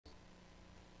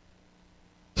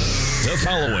The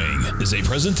following is a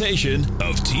presentation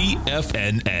of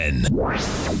TFNN.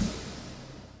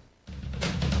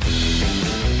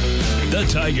 The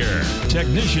Tiger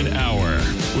Technician Hour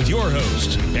with your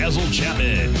host, Basil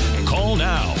Chapman. Call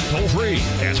now, toll free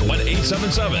at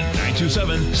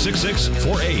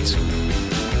 1-877-927-6648.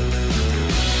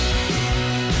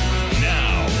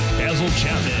 Now, Basil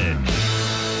Chapman.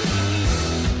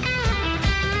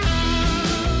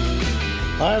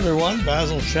 Hi everyone,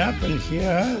 Basil Chapman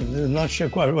here. I'm not sure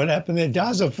quite what happened there.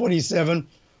 Dow's up 47,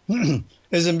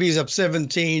 S&P's up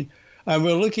 17. And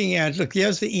we're looking at, look,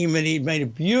 here's the E-mini. It made a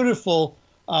beautiful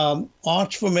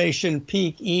arch formation,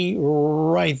 peak E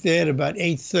right there at about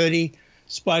 8:30.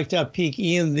 Spiked up peak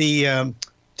E in the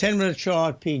 10-minute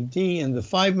chart, peak D in the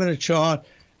 5-minute chart.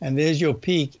 And there's your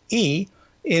peak E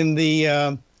in the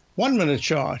 1-minute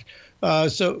chart.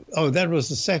 That was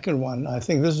the second one. I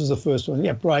think this was the first one.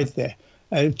 Yep, right there.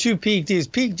 Two peak Ds.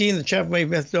 Peak D in the Chapman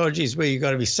methodology is where you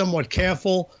got to be somewhat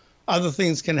careful. Other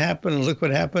things can happen, and look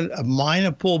what happened. A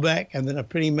minor pullback and then a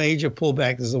pretty major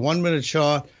pullback. There's a 1-minute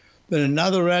chart, then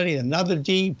another rally, another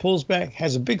D, pulls back,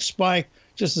 has a big spike,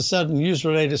 just a sudden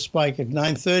news-related spike at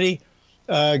 9:30.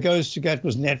 Goes to, that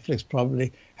was Netflix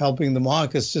probably helping the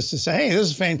markets just to say, hey,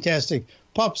 this is fantastic.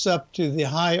 Pops up to the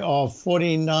high of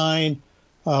 49,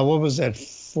 what was that,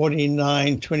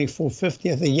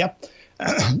 49.2450, I think, yep.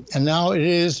 And now it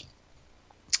is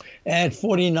at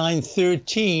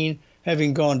 49.13,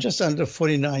 having gone just under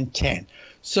 49.10.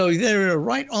 So they're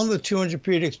right on the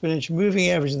 200-period exponential moving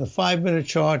average in the 5-minute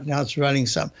chart. Now it's running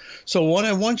some. So what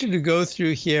I want you to go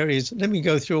through here is, let me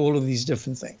go through all of these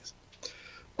different things.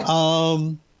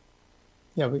 Here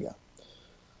we go.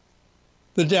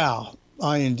 The Dow,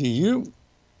 INDU,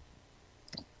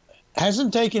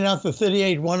 hasn't taken out the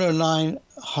 38,109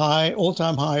 high,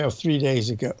 all-time high of 3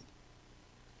 days ago.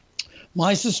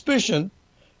 My suspicion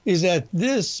is that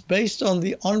this, based on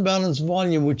the on-balance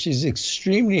volume, which is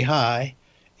extremely high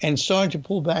and starting to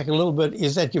pull back a little bit,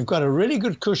 is that you've got a really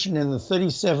good cushion in the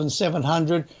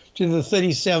 37,700 to the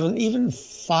 37, even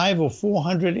 5 or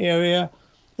 400 area,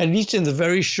 at least in the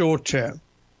very short term.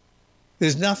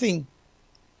 There's nothing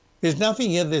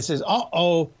here that says,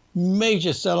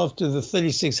 major sell-off to the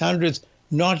 3600s,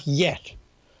 not yet.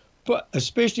 But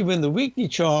especially when the weekly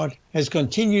chart has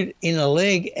continued in a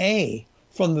leg A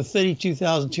from the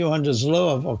 32,200s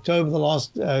low of October, the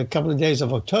last couple of days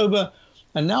of October.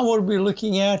 And now what we're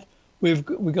looking at, we've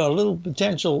got a little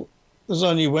potential. This is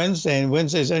only Wednesday, and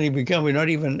Wednesday's only begun. We're not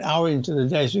even an hour into the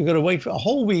day. So we've got to wait for a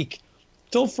whole week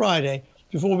till Friday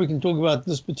before we can talk about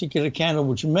this particular candle,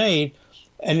 which made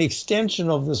an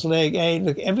extension of this leg A.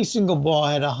 Look, every single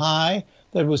bar had a high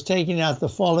that was taking out the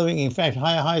following, in fact,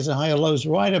 higher highs and higher lows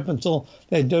right up until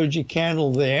that doji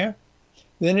candle there.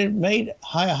 Then it made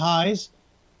higher highs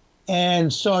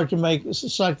and started to make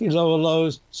slightly lower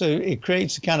lows. So it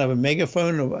creates a kind of a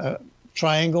megaphone or a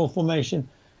triangle formation.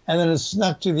 And then it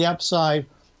snuck to the upside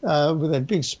with a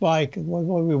big spike.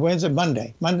 Wednesday,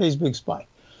 Monday. Monday's big spike.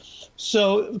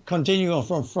 So continuing on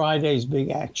from Friday's big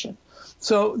action.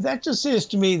 So that just says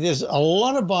to me there's a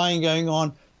lot of buying going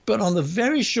on. But on the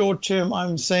very short term,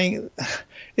 I'm saying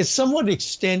it's somewhat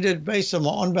extended based on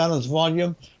my on-balance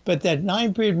volume. But that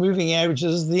 9-period moving average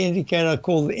is the indicator I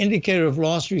call the indicator of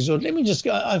last resort. Let me just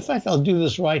go. In fact, I'll do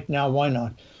this right now. Why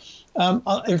not?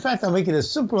 In fact, I'll make it as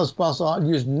simple as possible. I'll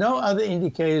use no other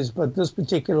indicators but this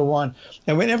particular one.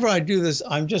 And whenever I do this,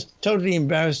 I'm just totally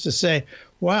embarrassed to say,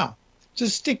 wow,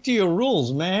 just stick to your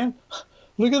rules, man.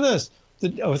 Look at this.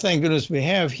 Thank goodness we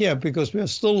have here, because we're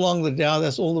still long the Dow.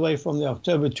 That's all the way from the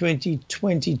October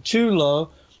 2022 low.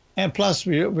 And plus,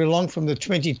 we're long from the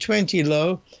 2020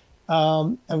 low.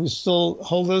 And we still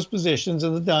hold those positions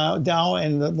in the Dow.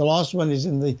 And the last one is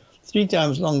in the 3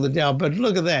 times long the Dow. But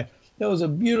look at that. That was a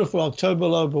beautiful October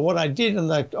low. But what I did in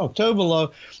that October low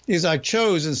is I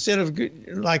chose, instead of,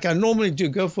 like I normally do,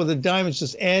 go for the diamonds,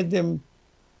 just add a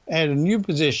new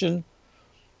position.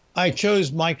 I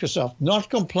chose Microsoft, not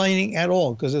complaining at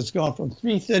all, because it's gone from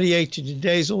 338 to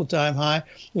today's all-time high.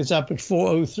 It's up at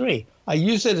 403. I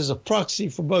use it as a proxy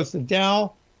for both the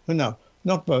Dow, no,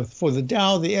 not both, for the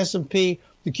Dow, the S&P,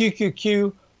 the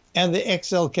QQQ, and the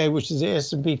XLK, which is the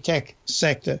S&P Tech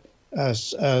Sector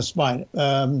Spider.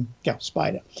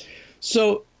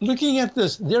 So looking at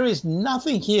this, there is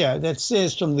nothing here that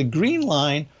says from the green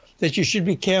line that you should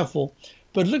be careful.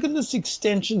 But look at this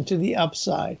extension to the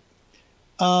upside.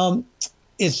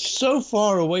 It's so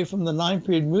far away from the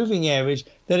 9-period moving average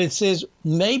that it says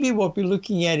maybe what we're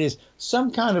looking at is some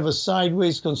kind of a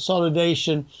sideways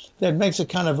consolidation that makes a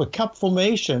kind of a cup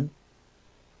formation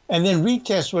and then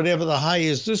retest whatever the high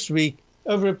is this week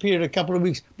over a period of a couple of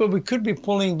weeks. But we could be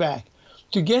pulling back.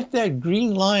 To get that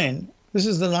green line This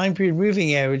is the 9-period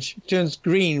moving average. It turns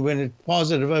green when it's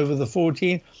positive over the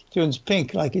 14, turns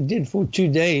pink like it did for 2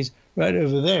 days right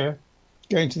over there,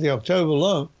 going to the October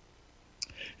low.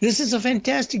 This is a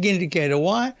fantastic indicator.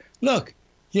 Why? Look,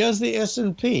 here's the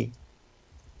S&P.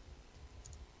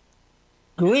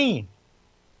 Green.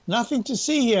 Nothing to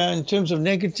see here in terms of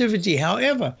negativity.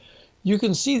 However, you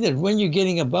can see that when you're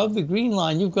getting above the green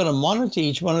line, you've got to monitor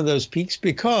each one of those peaks,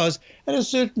 because at a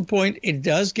certain point it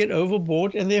does get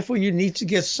overbought, and therefore you need to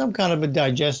get some kind of a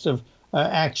digestive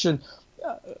action.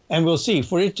 And we'll see.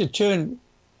 For it to turn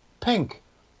pink,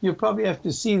 you probably have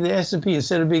to see the S&P,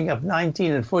 instead of being up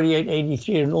 19 at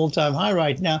 48.83 at an all-time high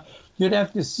right now, you'd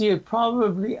have to see it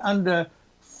probably under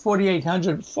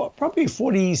 4,800, probably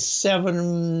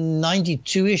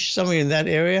 47.92-ish, somewhere in that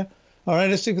area. All right,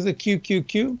 let's look at the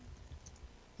QQQ.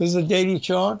 This is a daily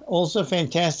chart, also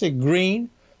fantastic, green,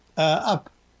 up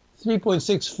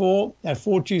 3.64 at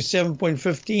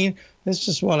 427.15. That's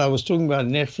just what I was talking about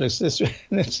Netflix.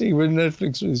 Let's see where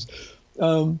Netflix was.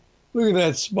 Look at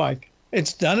that spike.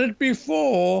 It's done it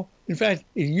before. In fact,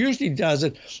 it usually does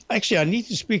it. Actually, I need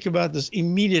to speak about this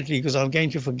immediately because I'm going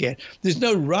to forget. There's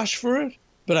no rush for it,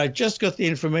 but I just got the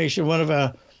information. One of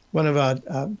our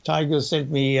tigers sent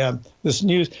me this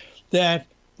news that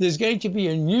there's going to be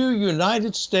a new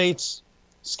United States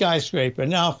skyscraper.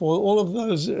 Now, for all of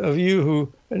those of you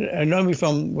who know me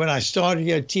from when I started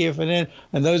here at TFNN,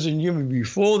 and those who knew me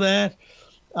before that,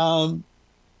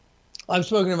 I've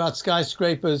spoken about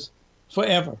skyscrapers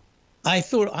forever. I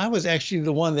thought I was actually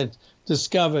the one that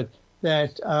discovered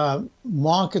that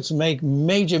markets make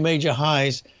major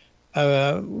highs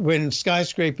when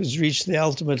skyscrapers reach the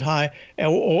ultimate high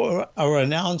or are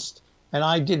announced. And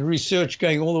I did research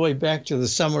going all the way back to the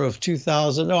summer of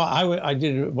 2000. No, I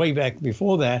did it way back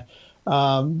before that,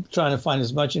 trying to find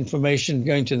as much information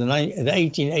going to the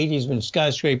 1880s when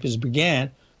skyscrapers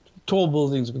began. Tall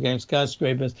buildings became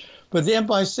skyscrapers. But the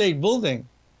Empire State Building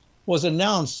was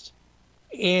announced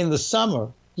in the summer,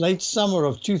 late summer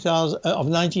of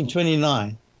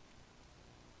 1929.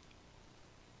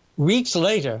 Weeks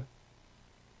later,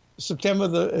 September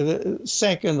the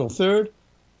 2nd or 3rd,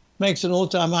 makes an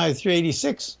all-time high of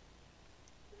 386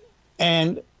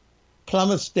 and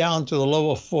plummets down to the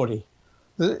low of 40.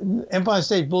 The Empire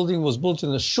State Building was built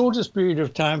in the shortest period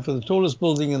of time for the tallest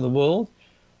building in the world,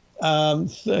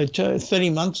 30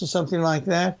 months or something like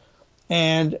that.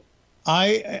 And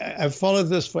I've followed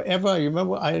this forever. You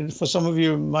remember, for some of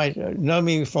you might know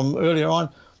me from earlier on,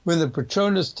 when the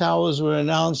Petronas Towers were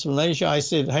announced in Malaysia, I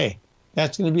said, hey,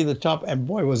 that's going to be the top. And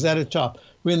boy, was that a top.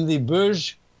 When the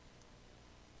Burj,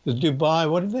 the Dubai,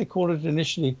 what did they call it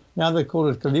initially? Now they call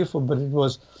it Khalifa, but it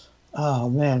was,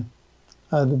 the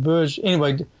Burj,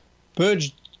 anyway,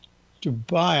 Burj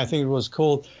Dubai, I think it was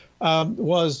called,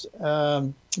 was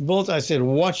built. I said,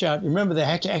 watch out. Remember, they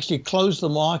had to actually close the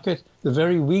market the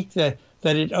very week that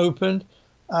it opened.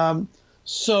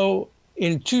 So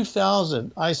in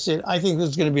 2000, I said, I think this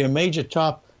is going to be a major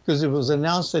top, because it was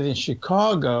announced that in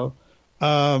Chicago,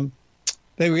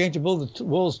 they were going to build the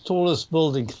world's tallest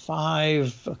building,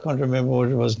 5, I can't remember what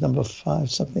it was, number 5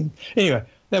 something. Anyway,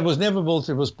 that was never built.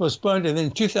 It was postponed. And then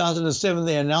in 2007,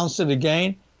 they announced it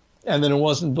again, and then it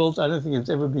wasn't built. I don't think it's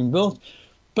ever been built.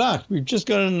 But we've just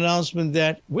got an announcement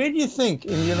that, where do you think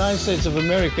in the United States of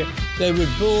America they would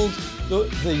build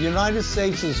the United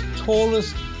States'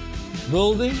 tallest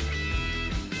building?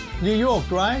 New York,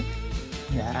 right?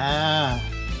 Nah.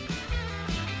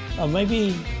 Or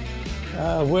maybe...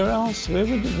 where else? Where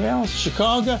else?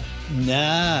 Chicago?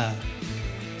 Nah.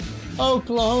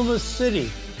 Oklahoma City.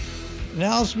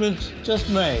 Announcement just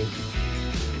made.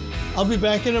 I'll be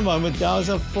back in a moment. Dow's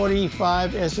up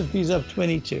 45, S&P's up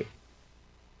 22.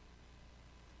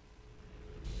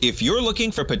 If you're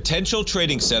looking for potential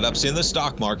trading setups in the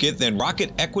stock market, then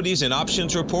Rocket Equities and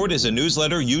Options Report is a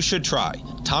newsletter you should try.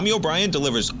 Tommy O'Brien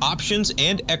delivers options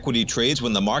and equity trades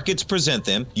when the markets present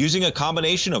them, using a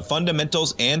combination of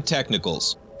fundamentals and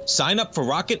technicals. Sign up for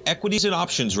Rocket Equities and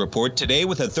Options Report today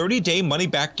with a 30-day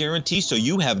money-back guarantee, so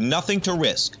you have nothing to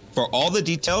risk. For all the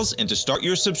details and to start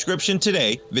your subscription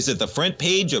today, visit the front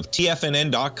page of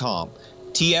TFNN.com.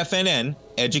 TFNN,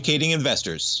 educating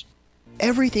investors.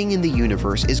 Everything in the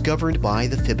universe is governed by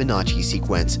the Fibonacci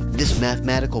sequence. This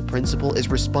mathematical principle is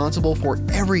responsible for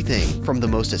everything from the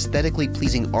most aesthetically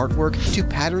pleasing artwork to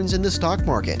patterns in the stock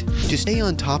market. To stay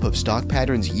on top of stock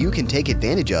patterns you can take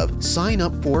advantage of, sign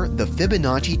up for the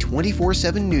Fibonacci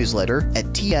 24/7 newsletter at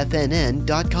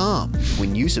TFNN.com.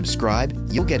 When you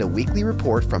subscribe, you'll get a weekly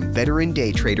report from veteran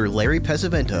day trader Larry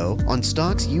Pesavento on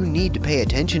stocks you need to pay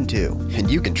attention to. And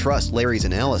you can trust Larry's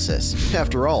analysis.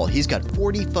 After all, he's got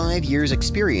 45 years years'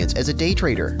 experience as a day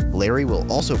trader. Larry will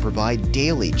also provide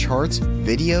daily charts,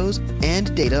 videos,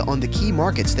 and data on the key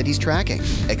markets that he's tracking.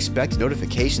 Expect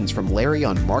notifications from Larry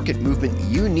on market movement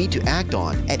you need to act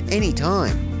on at any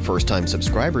time. First-time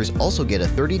subscribers also get a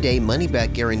 30-day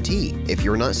money-back guarantee. If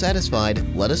you're not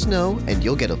satisfied, let us know and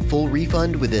you'll get a full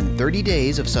refund within 30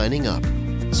 days of signing up.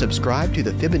 Subscribe to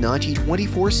the Fibonacci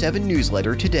 24/7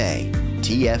 newsletter today.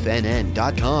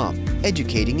 TFNN.com,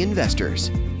 educating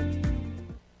investors.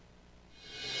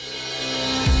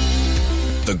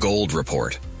 The Gold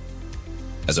Report.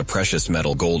 As a precious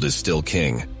metal, gold is still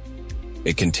king.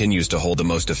 It continues to hold the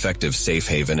most effective safe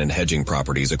haven and hedging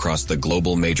properties across the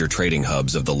global major trading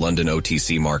hubs of the London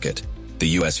OTC market, the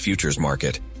U.S. futures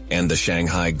market, and the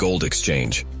Shanghai Gold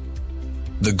Exchange.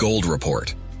 The Gold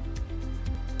Report.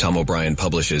 Tom O'Brien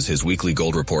publishes his weekly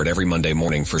gold report every Monday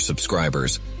morning for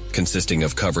subscribers, consisting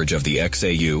of coverage of the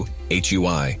XAU,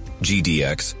 HUI,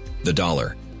 GDX, the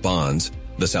dollar, bonds,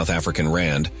 the South African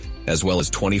rand, as well as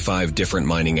 25 different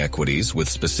mining equities with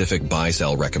specific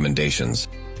buy-sell recommendations.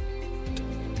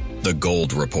 The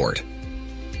Gold Report.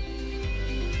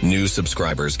 New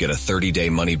subscribers get a 30-day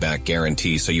money-back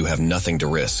guarantee so you have nothing to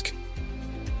risk.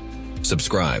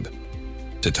 Subscribe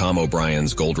to Tom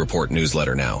O'Brien's Gold Report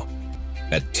newsletter now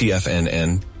at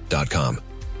TFNN.com.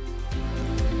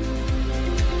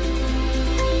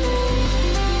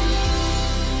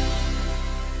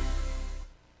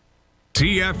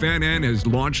 TFNN has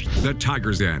launched The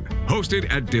Tiger's Den.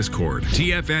 Hosted at Discord,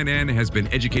 TFNN has been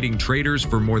educating traders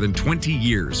for more than 20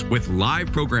 years with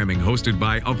live programming hosted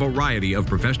by a variety of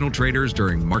professional traders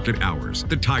during market hours.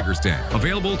 The Tiger's Den,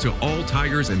 available to all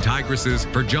tigers and tigresses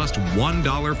for just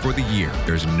 $1 for the year.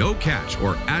 There's no catch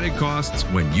or added costs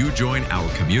when you join our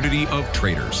community of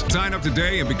traders. Sign up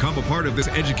today and become a part of this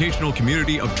educational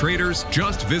community of traders.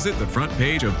 Just visit the front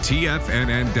page of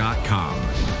TFNN.com.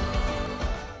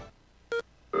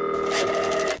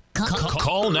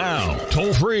 Call now,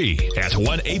 toll free at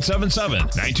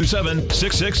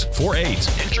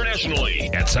 1-877-927-6648. Internationally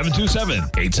at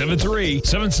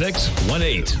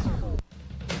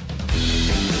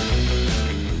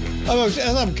 727-873-7618. Folks,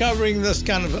 as I'm covering this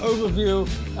kind of overview,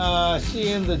 see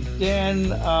in the den,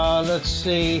 let's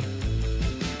see,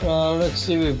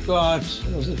 we've got,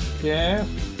 was it Jeff?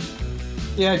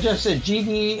 Yeah, Jeff said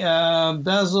GD,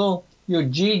 Basil, your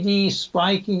GD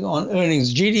spiking on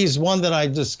earnings. GD is one that I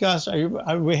discussed.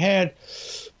 We had,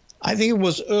 I think it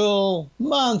was Earl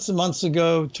months and months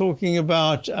ago, talking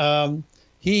about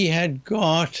he had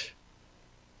got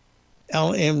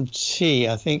LMT.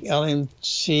 I think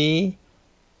LMT,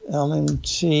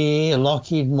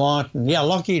 Lockheed Martin. Yeah,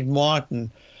 Lockheed Martin.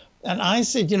 And I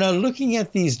said, looking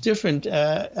at these different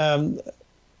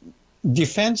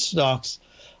defense stocks,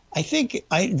 I think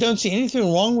I don't see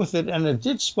anything wrong with it, and it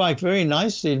did spike very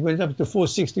nicely. It went up to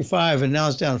 465, and now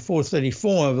it's down to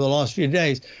 434 over the last few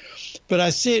days. But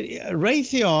I said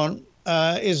Raytheon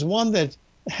is one that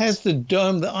has the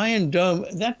dome, the iron dome.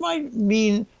 That might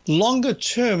mean longer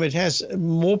term it has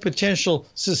more potential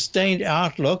sustained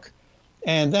outlook,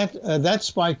 and that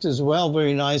spiked as well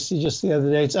very nicely just the other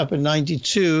day. It's up at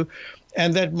 92,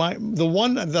 and the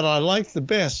one that I liked the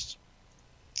best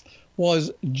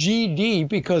was GD,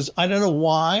 because I don't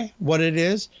know what it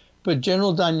is, but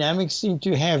General Dynamics seemed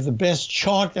to have the best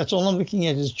chart. That's all I'm looking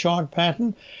at is chart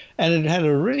pattern. And it had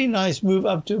a really nice move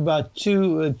up to about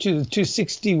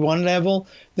 261 level.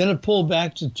 Then it pulled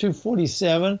back to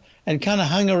 247 and kind of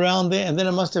hung around there. And then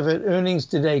it must have had earnings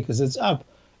today because it's up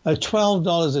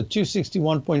 $12 at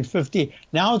 261.50.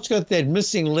 Now it's got that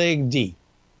missing leg D.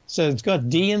 So it's got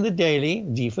D in the daily,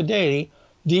 D for daily,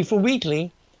 D for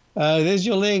weekly. There's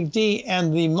your leg D,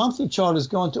 and the monthly chart has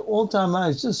gone to all-time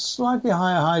highs, just slightly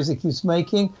higher highs it keeps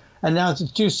making, and now it's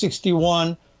at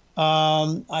 261.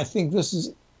 I think this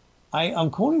is, I'm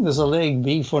calling this a leg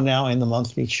B for now in the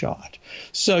monthly chart.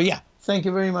 So yeah, thank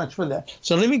you very much for that.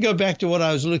 So let me go back to what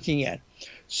I was looking at.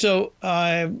 So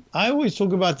I always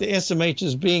talk about the SMH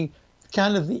as being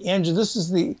kind of the engine. This is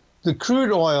the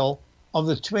crude oil of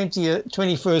the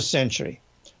 21st century.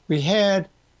 We had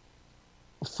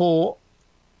for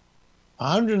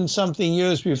 100 and something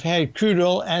years, we've had crude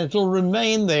oil, and it'll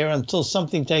remain there until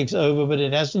something takes over, but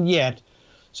it hasn't yet.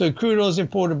 So crude oil is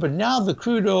important. But now the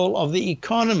crude oil of the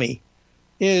economy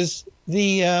is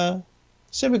the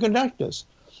semiconductors.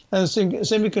 And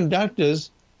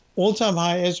semiconductors, all-time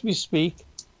high as we speak,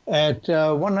 at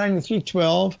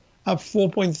 193.12, up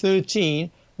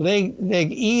 4.13. Leg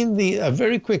E in the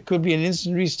very quick could be an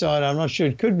instant restart. I'm not sure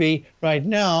it could be right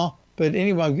now. But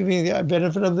anyway, I'm giving you the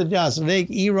benefit of the doubt. So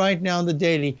leg E right now in the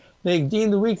daily, leg D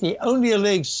in the weekly, only a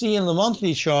leg C in the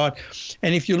monthly chart.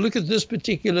 And if you look at this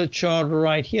particular chart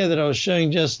right here that I was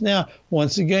showing just now,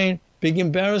 once again, big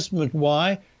embarrassment.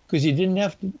 Why? Because you didn't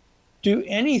have to do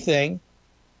anything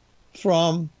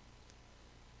from,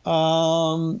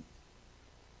 let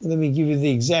me give you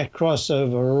the exact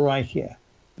crossover right here.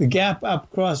 The gap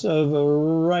up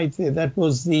crossover right there. That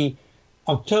was the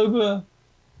October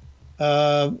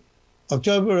of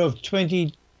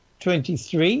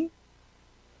 2023.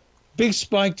 Big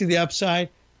spike to the upside.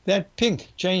 That pink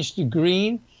changed to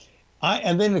green.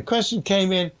 And then the question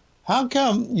came in, how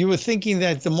come you were thinking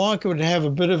that the market would have a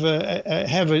bit of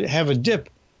have a dip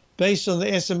based on the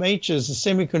SMHs, the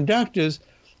semiconductors?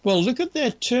 Well, look at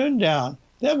that turn down.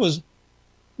 That was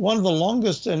one of the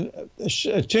longest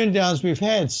turn downs we've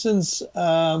had since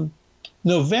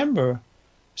November.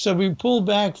 So we pulled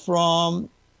back from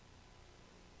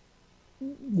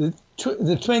the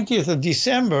 20th of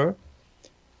December,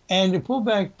 and it pulled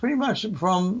back pretty much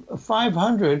from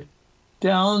 500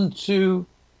 down to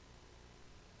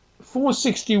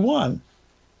 461.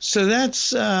 So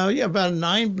that's about a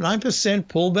 9%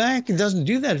 pullback. It doesn't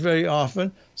do that very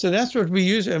often. So that's what we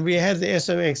use. And we had the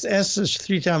SOXS is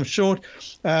 3 times short.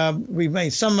 We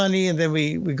made some money, and then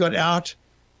we got out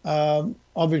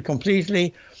of it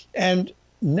completely. And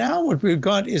now what we've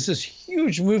got is this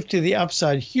huge move to the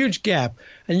upside, huge gap.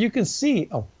 And you can see,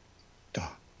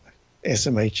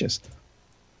 SMHs.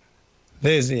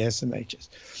 There's the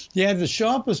SMHs. You have the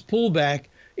sharpest pullback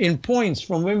in points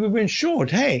from when we went short.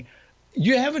 Hey,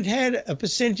 you haven't had a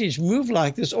percentage move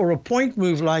like this or a point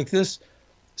move like this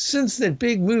since that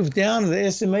big move down in the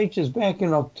SMHs back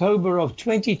in October of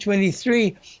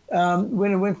 2023,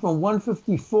 when it went from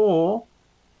 154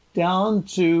 down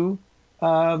to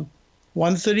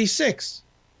 136.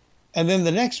 And then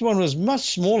the next one was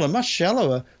much smaller, much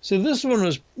shallower. So this one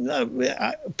was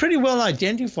pretty well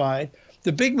identified.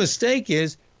 The big mistake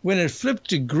is when it flipped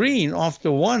to green after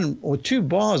 1 or 2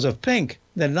 bars of pink,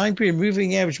 that 9-period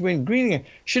moving average went green again.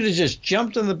 Should have just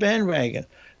jumped on the bandwagon.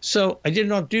 So I did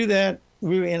not do that.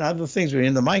 We were in other things. We were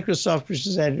in the Microsoft, which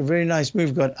has had a very nice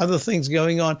move, got other things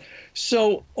going on.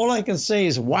 So all I can say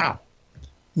is, wow,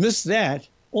 missed that,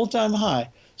 all-time high.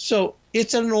 So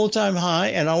it's at an all-time high,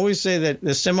 and I always say that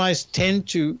the semis tend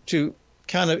to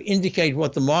kind of indicate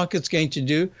what the market's going to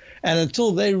do. And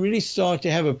until they really start to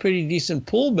have a pretty decent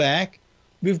pullback,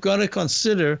 we've got to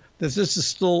consider that this is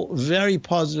still very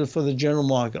positive for the general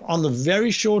market. On the very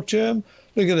short term,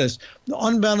 look at this. The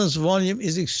unbalanced volume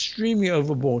is extremely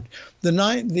overbought. The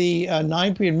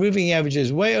 9-period moving average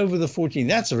is way over the 14.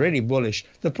 That's already bullish.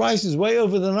 The price is way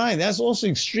over the 9. That's also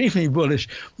extremely bullish.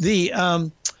 The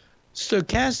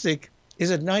stochastic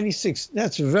is at 96.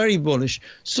 That's very bullish.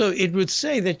 So it would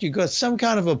say that you got some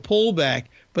kind of a pullback,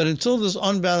 but until this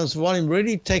unbalanced volume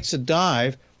really takes a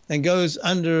dive and goes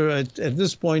under at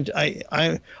this point,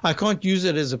 I can't use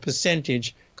it as a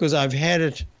percentage because I've had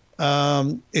it.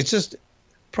 It's just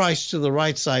priced to the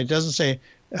right side. It doesn't say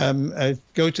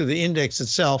go to the index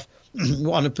itself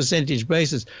on a percentage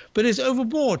basis, but it's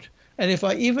overbought. And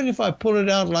even if I pull it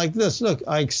out like this, look,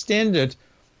 I extend it,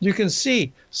 you can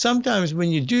see sometimes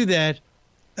when you do that,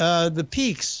 the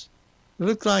peaks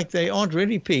look like they aren't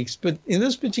really peaks. But in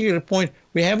this particular point,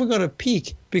 we haven't got a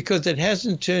peak because it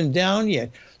hasn't turned down yet.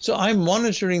 So I'm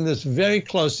monitoring this very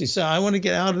closely. So I want to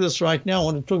get out of this right now. I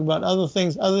want to talk about other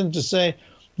things other than to say,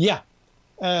 yeah,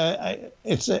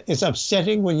 it's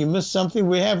upsetting when you miss something.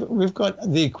 We've got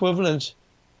the equivalent,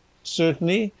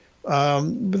 certainly,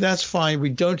 but that's fine. We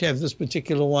don't have this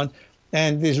particular one.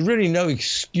 And there's really no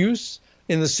excuse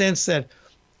in the sense that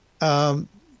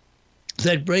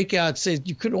that breakout says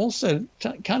you could also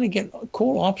kind of get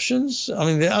call options. I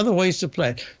mean, there are other ways to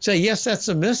play it. So, yes, that's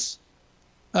a miss.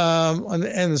 And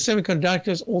the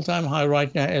semiconductors all-time high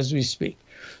right now as we speak.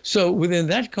 So within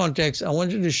that context, I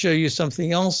wanted to show you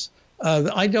something else.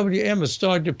 The IWM has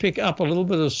started to pick up a little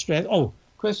bit of strength. Oh,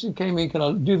 question came in, can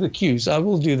I do the Qs? I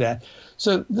will do that.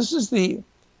 So this is the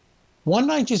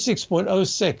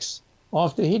 196.06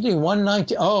 after hitting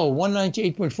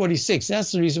 198.46.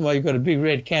 That's the reason why you've got a big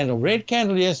red candle. Red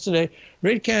candle yesterday,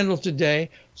 red candle today.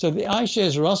 So the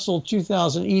iShares Russell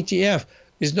 2000 ETF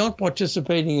is not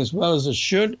participating as well as it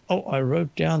should. Oh, I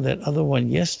wrote down that other one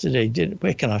yesterday.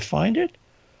 Where can I find it?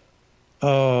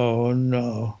 Oh,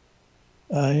 no.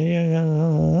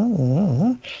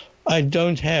 I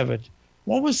don't have it.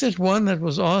 What was that one that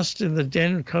was asked in the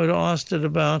den? Coda asked it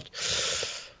about.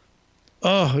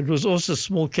 Oh, it was also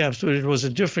small caps, but it was a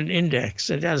different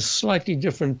index. It had a slightly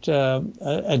different,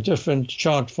 a different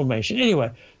chart formation.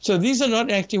 Anyway, so these are not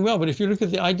acting well. But if you look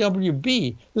at the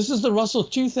IWB, this is the Russell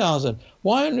 2000.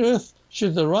 Why on earth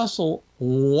should the Russell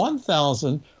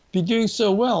 1000 be doing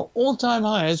so well. All-time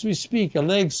high as we speak, a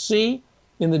leg C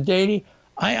in the daily.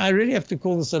 I really have to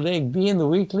call this a leg B in the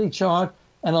weekly chart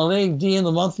and a leg D in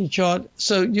the monthly chart.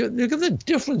 So you look at the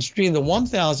difference between the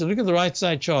 1,000. Look at the right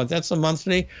side chart. That's the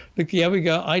monthly. Look, here we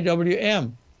go,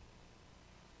 IWM.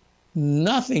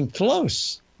 Nothing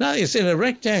close. Now it's in a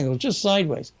rectangle, just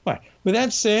sideways. All right. With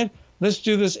that said, let's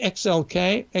do this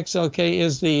XLK. XLK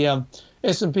is the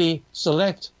S&P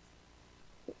Select.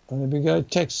 There we go.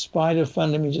 Text Spider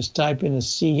Fund. Let me just type in a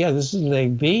C here. This is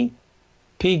leg B,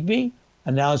 peak B,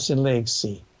 and now it's in leg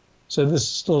C. So this is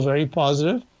still very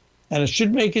positive, and it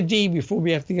should make a D before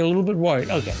we have to get a little bit worried.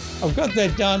 Okay, I've got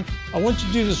that done. I want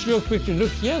to do this real quickly.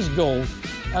 Look, here's gold.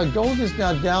 Gold is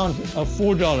now down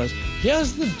 $4.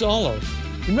 Here's the dollar.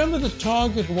 Remember the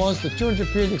target was the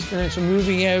 200-period exponential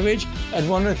moving average at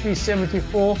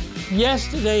 103.74.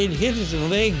 Yesterday it hit it in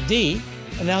leg D,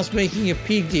 and now it's making a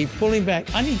peak D, pulling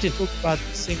back. I need to talk about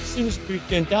this thing. Seems to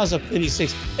be Dow's up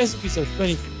 36, S&P's up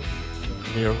 20.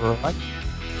 You're right.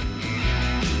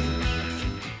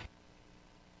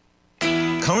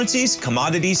 Currencies,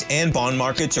 commodities, and bond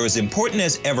markets are as important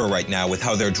as ever right now with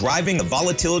how they're driving the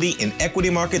volatility in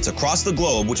equity markets across the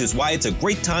globe, which is why it's a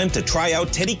great time to try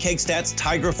out Teddy Kegstad's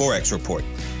Tiger Forex Report.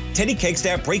 Teddy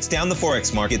Kegstad breaks down the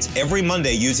Forex markets every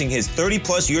Monday using his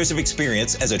 30-plus years of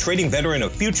experience as a trading veteran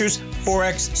of futures,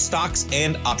 Forex, stocks,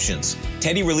 and options.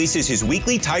 Teddy releases his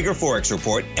weekly Tiger Forex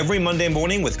Report every Monday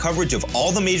morning with coverage of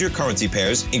all the major currency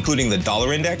pairs, including the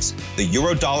dollar index, the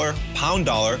euro dollar, pound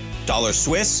dollar, dollar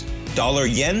Swiss, dollar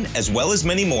yen, as well as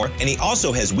many more, and he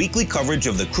also has weekly coverage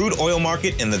of the crude oil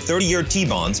market and the 30-year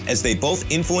T-bonds, as they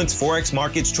both influence Forex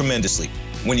markets tremendously.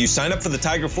 When you sign up for the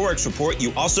Tiger Forex Report,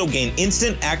 you also gain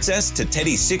instant access to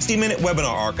Teddy's 60-minute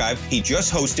webinar archive he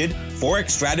just hosted,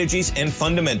 Forex Strategies and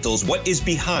Fundamentals, What is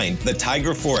Behind the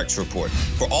Tiger Forex Report.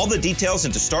 For all the details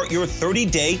and to start your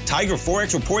 30-day Tiger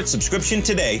Forex Report subscription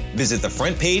today, visit the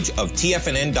front page of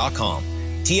TFNN.com.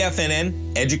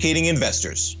 TFNN, educating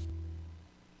investors.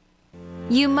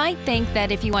 You might think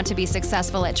that if you want to be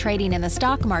successful at trading in the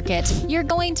stock market, you're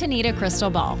going to need a crystal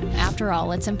ball. After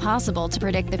all, it's impossible to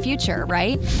predict the future,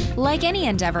 right? Like any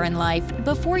endeavor in life,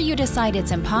 before you decide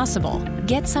it's impossible,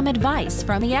 get some advice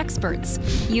from the experts.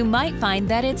 You might find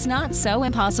that it's not so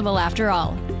impossible after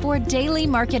all. For daily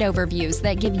market overviews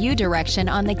that give you direction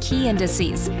on the key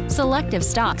indices, selective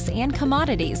stocks, and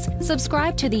commodities,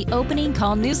 subscribe to the Opening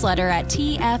Call newsletter at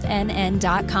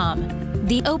TFNN.com.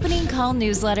 The Opening Call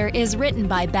newsletter is written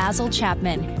by Basil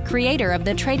Chapman, creator of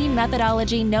the trading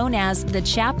methodology known as the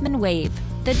Chapman Wave.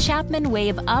 The Chapman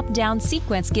Wave up-down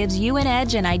sequence gives you an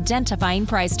edge in identifying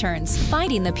price turns,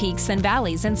 finding the peaks and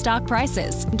valleys in stock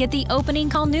prices. Get the Opening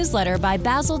Call newsletter by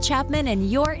Basil Chapman in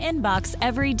your inbox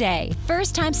every day.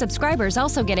 First-time subscribers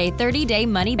also get a 30-day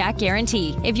money-back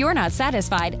guarantee. If you're not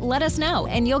satisfied, let us know,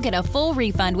 and you'll get a full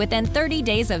refund within 30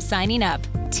 days of signing up.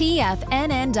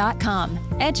 TFNN.com,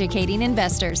 educating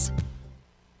investors.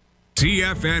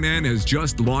 TFNN has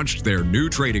just launched their new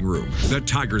trading room, the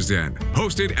Tiger's Den.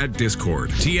 Hosted at Discord,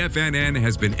 TFNN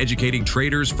has been educating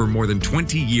traders for more than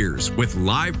 20 years with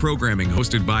live programming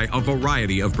hosted by a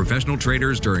variety of professional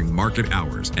traders during market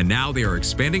hours. And now they are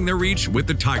expanding their reach with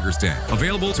the Tiger's Den,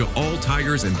 available to all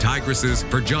tigers and tigresses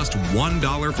for just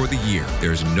 $1 for the year.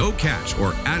 There's no catch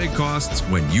or added costs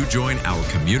when you join our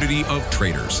community of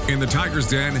traders. In the Tiger's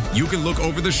Den, you can look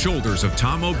over the shoulders of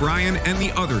Tom O'Brien and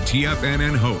the other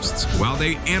TFNN hosts while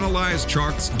they analyze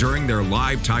charts during their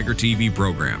live Tiger TV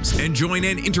programs, and join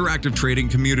an interactive trading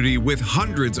community with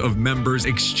hundreds of members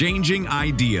exchanging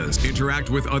ideas. Interact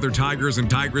with other tigers and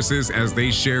tigresses as they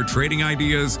share trading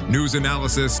ideas, news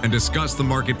analysis, and discuss the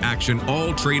market action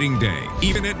all trading day,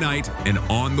 even at night and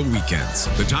on the weekends.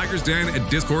 The Tiger's Den at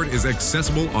Discord is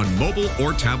accessible on mobile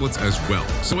or tablets as well,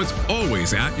 so it's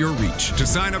always at your reach. To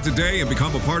sign up today and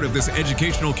become a part of this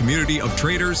educational community of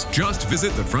traders, just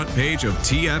visit the front page of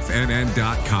TFNN.com.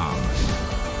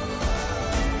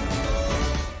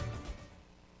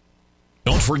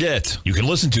 Don't forget, you can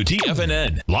listen to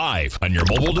TFNN live on your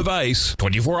mobile device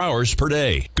 24 hours per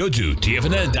day. Go to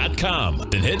TFNN.com,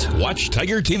 then hit Watch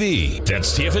Tiger TV.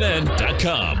 That's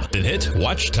TFNN.com, then hit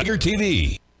Watch Tiger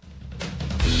TV.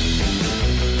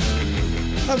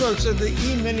 Hi folks, so the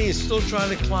E-mini is still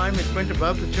trying to climb. It went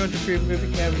above the 200-period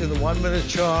moving average in the 1-minute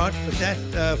chart, but that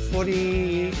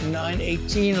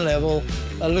 49.18 level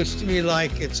looks to me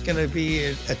like it's going to be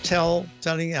a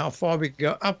telling how far we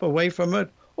go up away from it,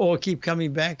 or keep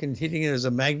coming back and hitting it as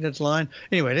a magnet line.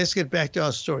 Anyway, let's get back to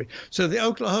our story. So the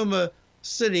Oklahoma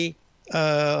City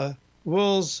United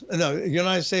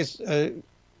States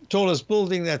tallest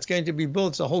building that's going to be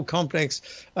built, it's a whole complex.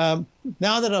 Now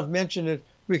that I've mentioned it,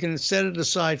 we can set it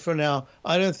aside for now.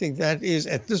 I don't think that is,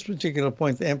 at this particular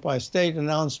point, the Empire State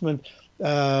announcement.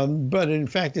 But in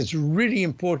fact, it's really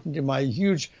important in my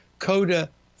huge coda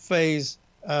phase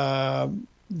that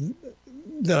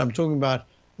I'm talking about,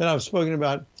 that I've spoken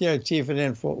about here at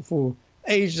TFNN for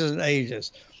ages and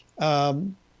ages.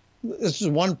 This is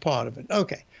one part of it.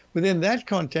 Okay. Within that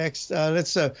context, I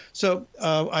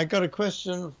got a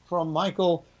question from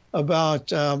Michael about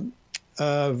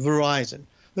Verizon.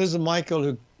 This is Michael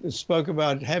who spoke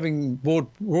about having bought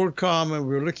Broadcom, and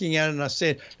we were looking at it, and I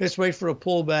said, let's wait for a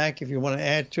pullback if you want to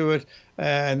add to it.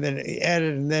 And then he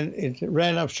added, and then it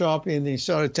ran up sharply, and then he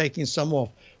started taking some off.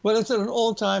 Well, it's at an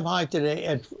all-time high today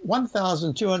at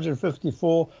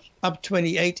 1,254, up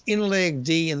 28 in leg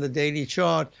D in the daily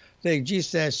chart, leg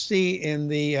G/C in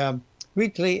the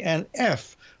weekly, and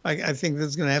F. I think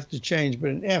that's going to have to change, but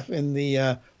an F in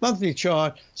the monthly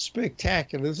chart,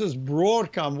 spectacular. This is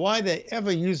Broadcom. Why they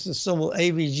ever use the symbol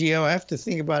AVGO, I have to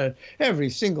think about it every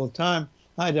single time.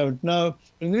 I don't know.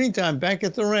 In the meantime, back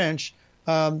at the ranch,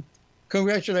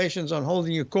 congratulations on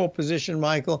holding your core position,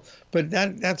 Michael, but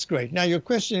that's great. Now, your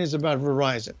question is about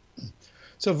Verizon.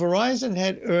 So Verizon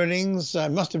had earnings,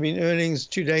 must have been earnings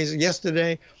 2 days,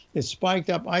 yesterday. It spiked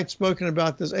up. I'd spoken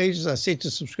about this ages. I said to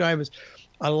subscribers,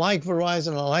 I like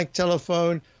Verizon. I like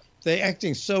telephone. They're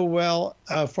acting so well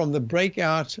from the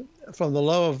breakout, from the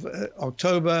low of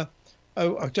October the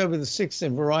 6th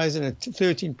in Verizon at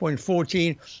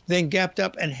 13.14, then gapped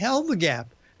up and held the gap.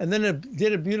 And then it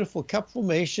did a beautiful cup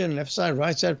formation, left side,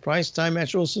 right side, price, time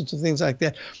match, all sorts of things like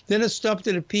that. Then it stopped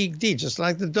at a peak D, just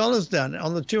like the dollar's done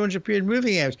on the 200-period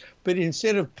moving average. But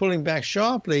instead of pulling back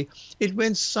sharply, it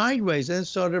went sideways and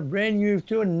started a brand new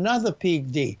to another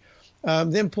peak D.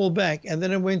 Then pulled back, and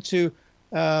then it went to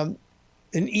an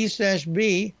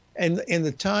E/B, and in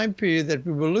the time period that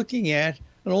we were looking at,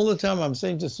 and all the time I'm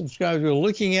saying to subscribers, we were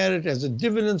looking at it as a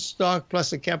dividend stock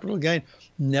plus a capital gain,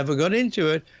 never got into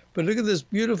it, but look at this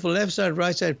beautiful left side,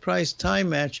 right side price time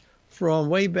match from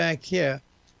way back here,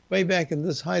 way back in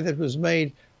this high that was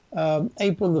made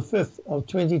April the 5th of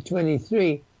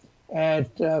 2023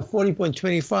 at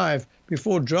 40.25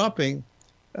 before dropping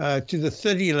to the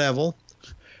 30 level,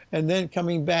 and then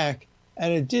coming back,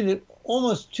 and it did it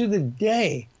almost to the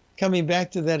day, coming back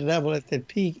to that level at that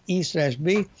peak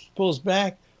E/B, pulls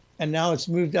back, and now it's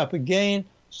moved up again.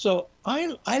 So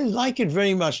I like it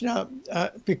very much. Now,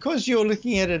 because you're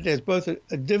looking at it as both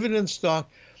a dividend stock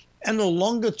and a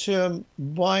longer-term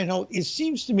buy and hold, it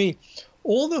seems to me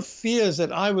all the fears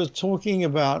that I was talking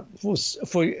about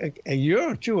for a year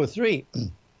or two or three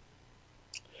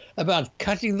about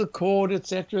cutting the cord, et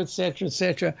cetera, et cetera, et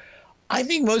cetera, I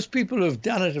think most people who have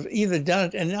done it have either done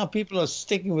it, and now people are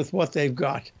sticking with what they've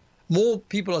got. More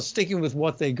people are sticking with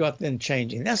what they got than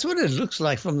changing. That's what it looks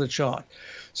like from the chart.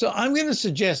 So I'm going to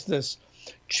suggest this.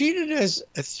 Treat it as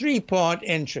a three-part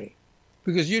entry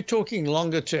because you're talking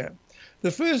longer term.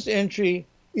 The first entry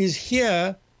is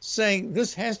here saying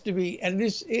this has to be at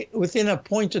least within a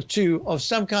point or two of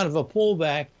some kind of a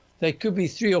pullback. That could be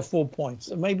 3 or 4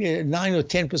 points, maybe a 9 or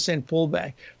 10%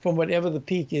 pullback from whatever the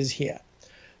peak is here.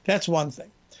 That's one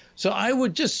thing. So I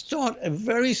would just start a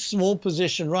very small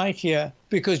position right here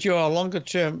because you're a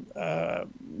longer-term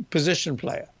position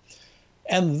player.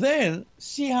 And then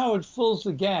see how it fills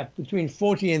the gap between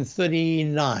 40 and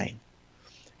 39.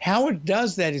 How it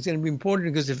does that is going to be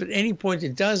important because if at any point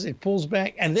it does, it pulls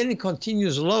back and then it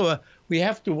continues lower, we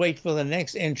have to wait for the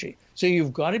next entry. So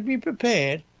you've got to be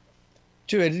prepared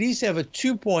to at least have a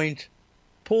 2-point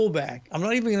pullback. I'm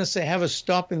not even going to say have a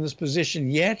stop in this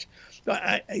position yet.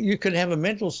 You could have a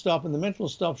mental stop, and the mental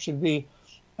stop should be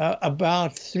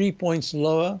about 3 points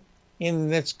lower in,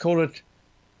 let's call it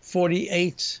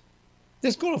 48.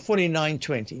 Let's call it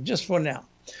 49.20 just for now,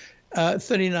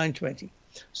 39.20.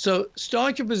 So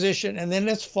start your position, and then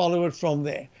let's follow it from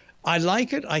there. I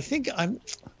like it.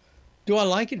 Do I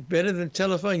like it better than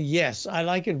telephone? Yes, I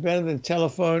like it better than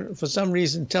telephone. For some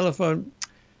reason, telephone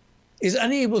is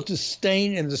unable to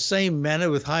sustain in the same manner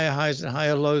with higher highs and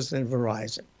higher lows than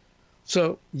Verizon.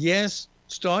 So yes,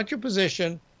 start your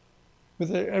position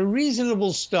with a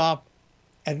reasonable stop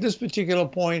at this particular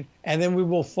point, and then we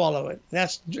will follow it.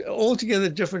 That's altogether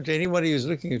different to anybody who's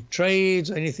looking at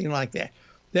trades or anything like that.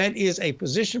 That is a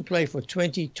position play for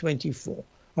 2024.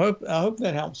 I hope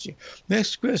that helps you.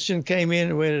 Next question came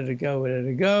in. Where did it go? Where did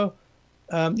it go?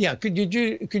 Yeah, could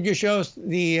you show us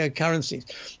the currencies?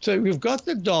 So we've got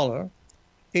the dollar.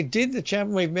 It did the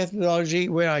Chapman wave methodology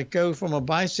where I go from a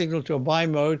buy signal to a buy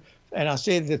mode. And I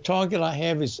said the target I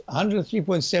have is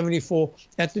 103.74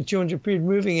 at the 200-period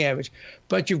moving average.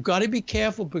 But you've got to be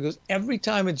careful because every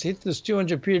time it's hit this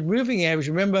 200-period moving average,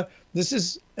 remember, this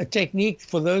is a technique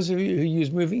for those of you who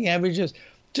use moving averages.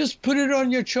 Just put it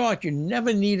on your chart. You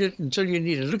never need it until you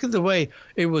need it. Look at the way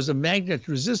it was a magnet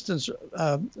resistance,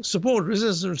 support,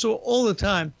 resistance all the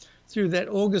time through that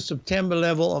August-September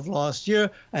level of last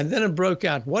year. And then it broke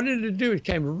out. What did it do? It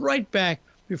came right back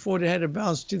before it had to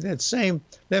bounce to that same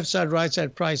left side, right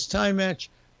side price time match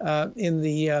in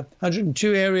the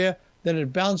 102 area. Then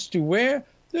it bounced to where?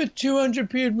 The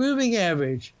 200-period moving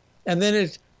average. And then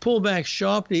it pulled back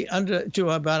sharply to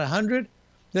about 100.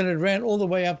 Then it ran all the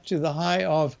way up to the high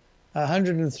of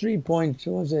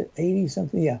 103.80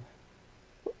 something? Yeah,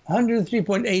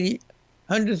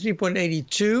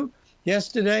 103.82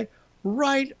 yesterday,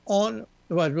 right on.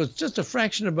 Well, it was just a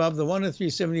fraction above the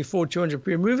 103.74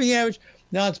 200-period moving average.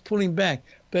 Now it's pulling back.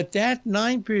 But that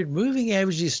 9-period moving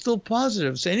average is still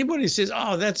positive. So anybody says,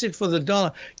 oh, that's it for the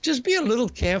dollar, just be a little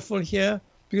careful here,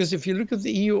 because if you look at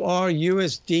the EUR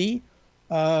USD,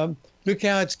 look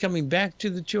how it's coming back to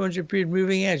the 200-period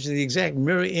moving average, the exact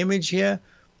mirror image here.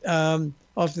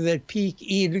 After that peak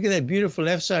E, look at that beautiful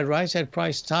left side, right side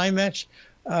price time match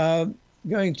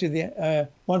going to the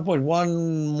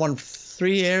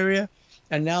 1.113 area.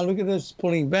 And now look at this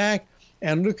pulling back.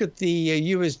 And look at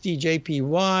the USD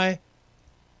JPY,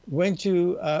 went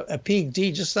to a peak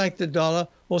D, just like the dollar.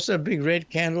 Also a big red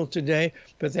candle today,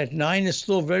 but that 9 is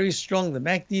still very strong. The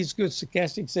MACD is good.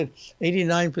 Stochastic said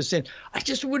 89%. I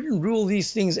just wouldn't rule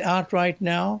these things out right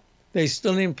now. They're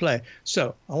still in play.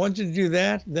 So I want you to do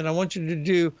that. Then I want you to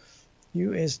do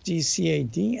USD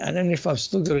CAD. I don't know if I've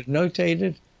still got it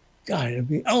notated. God, it'll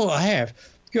be, oh, I have.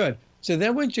 Good. So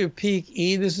that went to a peak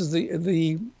E. This is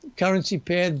the currency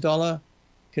pair, dollar,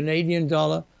 Canadian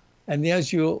dollar. And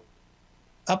there's your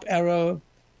up arrow,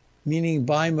 meaning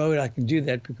buy mode. I can do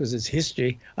that because it's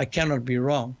history. I cannot be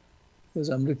wrong because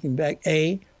I'm looking back.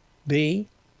 A, B,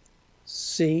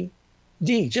 C,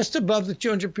 D, just above the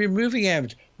 200-period moving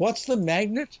average. What's the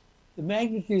magnet? The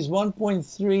magnet is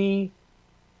 1.3.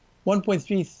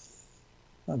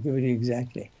 I'll give it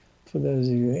exactly for those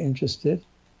of you who are interested.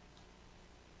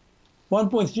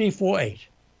 1.348.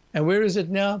 And where is it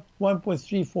now?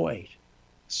 1.348.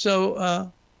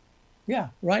 So, yeah,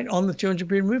 right on the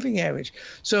 200-period moving average.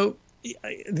 So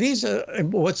these are,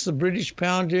 what's the British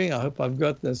pound doing? I hope I've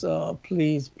got this. Oh,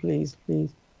 please, please,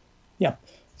 please. Yeah.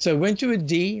 So went to a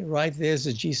D, right? There's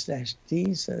a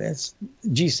G/D. So that's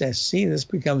G/C. This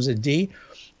becomes a D.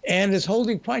 And it's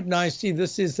holding quite nicely.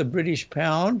 This is the British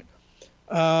pound.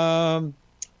 And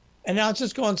now it's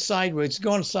just gone sideways. It's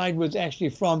gone sideways actually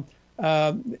from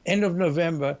end of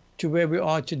November to where we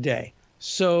are today.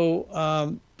 So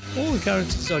all the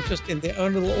currencies are just in their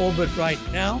own little orbit right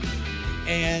now.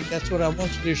 And that's what I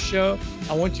want you to show.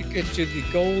 I want you to get to the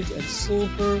gold and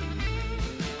silver.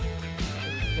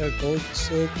 Gold and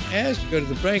silver. As you go to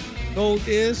the break, gold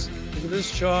is, look at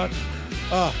this chart.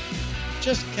 Oh,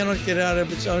 just cannot get out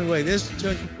of its own way. There's the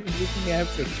 200-period moving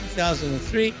average of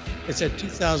 2003. It's at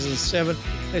 2007.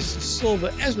 There's the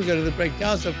silver. As we go to the break,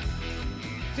 Dow's up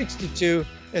 62.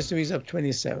 S&P's up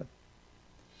 27.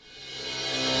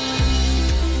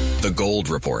 The Gold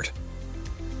Report.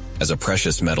 As a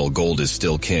precious metal, gold is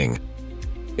still king.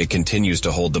 It continues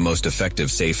to hold the most effective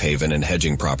safe haven and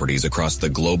hedging properties across the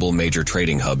global major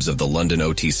trading hubs of the London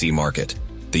OTC market,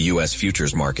 the U.S.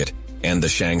 futures market, and the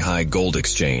Shanghai Gold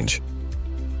Exchange.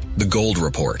 The Gold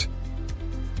Report.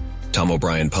 Tom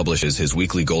O'Brien publishes his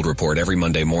weekly gold report every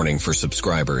Monday morning for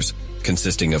subscribers,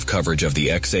 consisting of coverage of the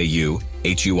XAU,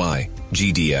 HUI,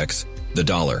 GDX, the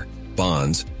dollar,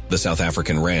 bonds, the South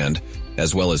African rand,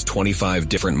 as well as 25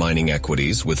 different mining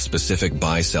equities with specific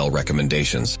buy-sell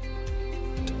recommendations.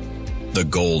 The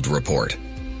Gold Report.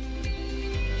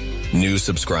 New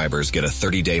subscribers get a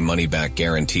 30-day money-back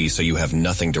guarantee so you have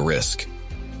nothing to risk.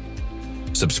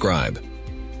 Subscribe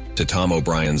to Tom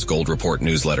O'Brien's Gold Report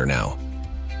newsletter now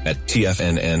at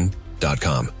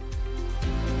TFNN.com.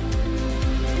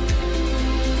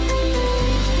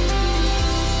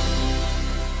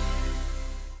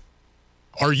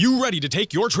 Are you ready to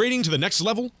take your trading to the next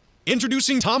level?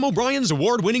 Introducing Tom O'Brien's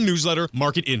award-winning newsletter,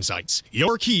 Market Insights,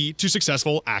 your key to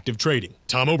successful active trading.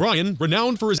 Tom O'Brien,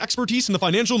 renowned for his expertise in the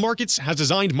financial markets, has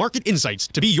designed Market Insights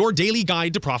to be your daily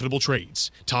guide to profitable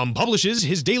trades. Tom publishes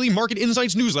his daily Market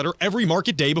Insights newsletter every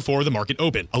market day before the market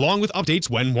open, along with updates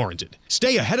when warranted.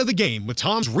 Stay ahead of the game with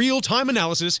Tom's real-time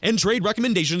analysis and trade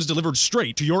recommendations delivered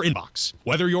straight to your inbox.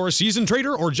 Whether you're a seasoned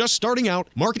trader or just starting out,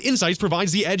 Market Insights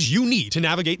provides the edge you need to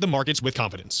navigate the markets with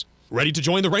confidence. Ready to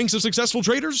join the ranks of successful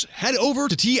traders? Head over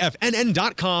to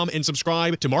TFNN.com and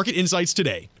subscribe to Market Insights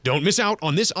today. Don't miss out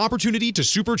on this opportunity to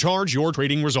supercharge your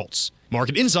trading results.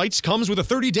 Market Insights comes with a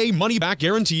 30-day money-back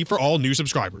guarantee for all new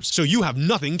subscribers, so you have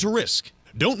nothing to risk.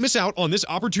 Don't miss out on this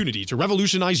opportunity to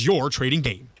revolutionize your trading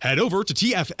game. Head over to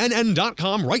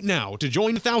TFNN.com right now to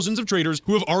join thousands of traders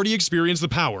who have already experienced the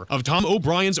power of Tom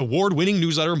O'Brien's award-winning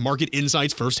newsletter, Market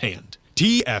Insights, firsthand.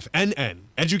 TFNN,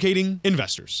 educating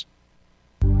investors.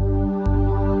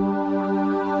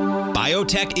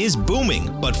 Biotech is booming,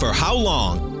 but for how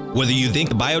long? Whether you think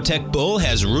the biotech bull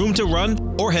has room to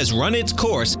run or has run its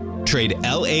course, trade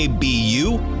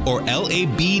LABU or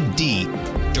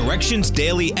LABD. Direction's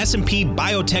daily S&P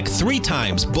Biotech 3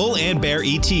 times bull and bear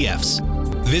ETFs.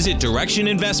 Visit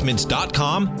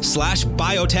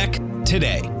directioninvestments.com/biotech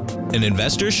today. An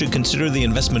investor should consider the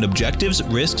investment objectives,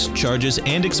 risks, charges,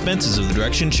 and expenses of the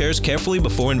Direction shares carefully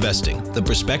before investing. The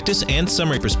prospectus and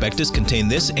summary prospectus contain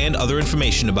this and other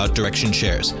information about Direction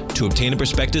shares. To obtain a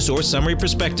prospectus or summary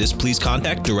prospectus, please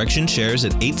contact Direction shares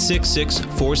at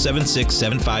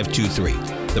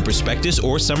 866-476-7523. The prospectus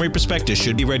or summary prospectus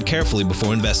should be read carefully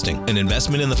before investing. An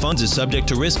investment in the funds is subject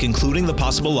to risk, including the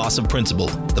possible loss of principal.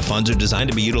 The funds are designed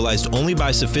to be utilized only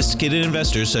by sophisticated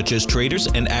investors such as traders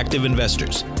and active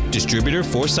investors. Distributor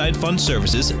Foreside Fund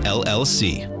Services,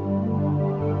 LLC.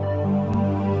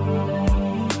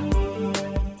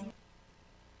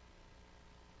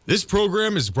 This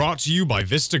program is brought to you by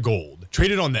Vista Gold,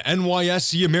 traded on the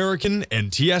NYSE American and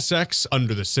TSX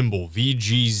under the symbol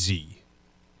VGZ.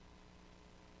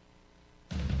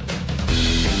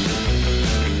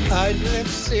 Let's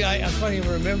see, I can't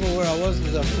even remember where I was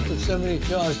because I put so many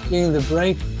charts during the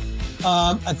break.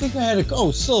 I think I had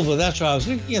silver, that's right. I was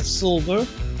looking at silver,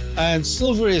 and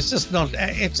silver is just not,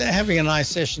 it's having a nice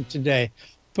session today,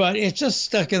 but it's just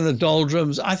stuck in the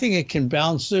doldrums. I think it can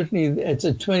bounce. Certainly, it's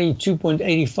at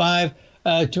 22.85.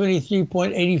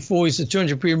 23.84 is the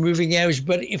 200-period moving average.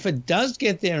 But if it does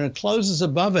get there and it closes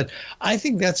above it, I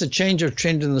think that's a change of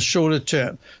trend in the shorter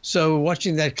term. So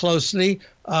watching that closely.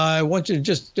 I want to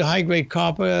just high-grade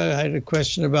copper. I had a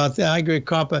question about that. High-grade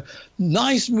copper,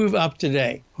 nice move up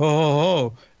today.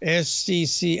 SCCO,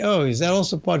 is that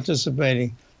also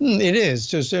participating? It is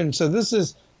to a certain. So this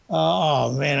is,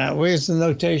 where's the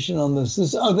notation on this?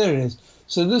 There it is.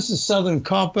 So this is Southern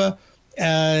Copper,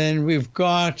 and we've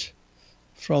got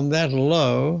from that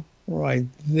low right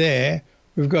there,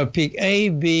 we've got peak A,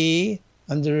 B,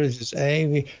 under it is A,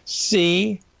 B,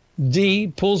 C,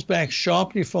 D, pulls back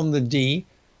sharply from the D,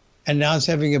 and now it's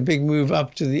having a big move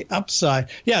up to the upside.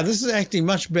 Yeah, this is actually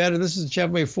much better. This is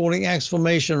Chapman falling axe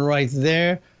formation right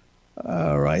there,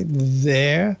 right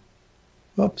there.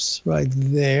 Oops, right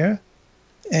there,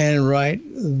 and right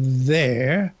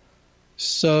there.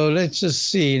 So let's just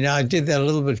see. Now I did that a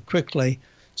little bit quickly.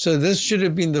 So this should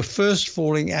have been the first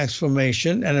falling axe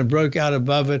formation, and it broke out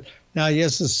above it. Now,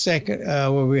 yes, the second,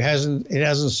 it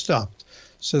hasn't stopped.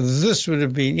 So this would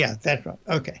have been, yeah, that's right.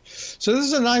 Okay. So this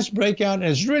is a nice breakout, and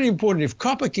it's really important. If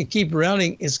copper can keep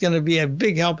rallying, it's going to be a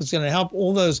big help. It's going to help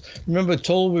all those. Remember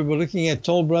Toll, we were looking at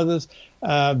Toll Brothers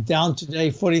down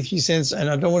today, 43 cents. And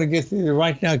I don't want to get through it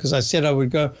right now because I said I would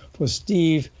go for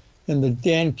Steve and the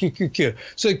Dan QQQ.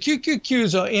 So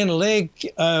QQQs are in leg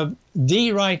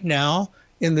D right now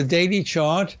in the daily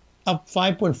chart, up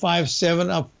 5.57,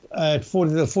 up at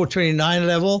the 429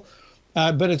 level.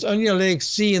 But it's only a leg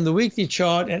C in the weekly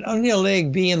chart and only a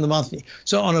leg B in the monthly.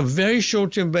 So on a very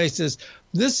short-term basis,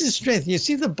 this is strength. You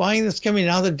see the buying that's coming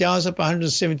now. The Dow is up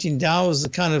 117. Dow is the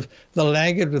kind of the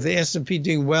laggard with the S&P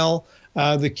doing well.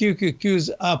 The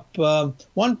QQQ's up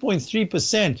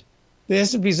 1.3%. The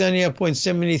S&P is only up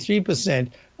 0.73%.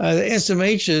 The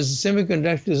SMHs,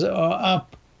 semiconductors, are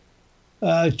up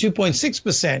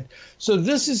 2.6%. So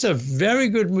this is a very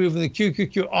good move in the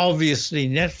QQQ. Obviously,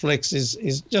 Netflix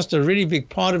is just a really big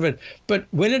part of it. But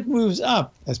when it moves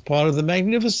up as part of the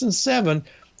Magnificent Seven,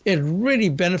 it really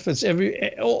benefits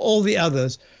all the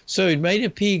others. So it made a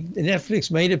peak. Netflix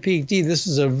made a peak D. This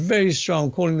is a very strong,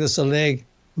 I'm calling this a leg.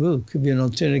 Ooh, could be an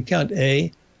alternate count.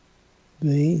 A,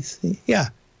 B, C. Yeah.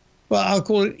 Well, I'll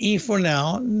call it E for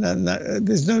now.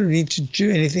 There's no need to do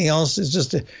anything else. It's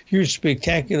just a huge,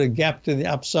 spectacular gap to the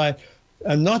upside.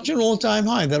 Not an all-time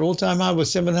high. That all-time high was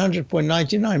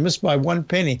 700.99, missed by 1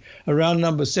 penny. Around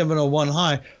number 701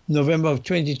 high, November of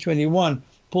 2021,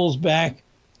 pulls back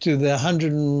to the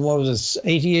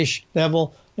 180-ish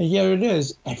level. And here it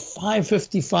is at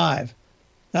 555.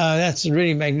 That's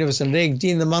really magnificent. Leg D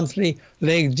in the monthly,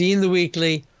 leg D in the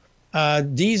weekly.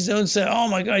 These don't say, oh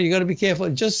my God, you got to be careful.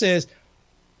 It just says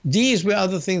D is where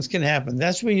other things can happen.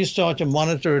 That's where you start to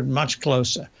monitor it much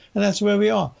closer. And that's where we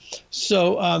are.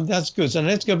 So that's good. So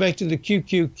let's go back to the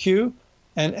QQQ.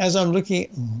 And as I'm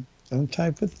looking, don't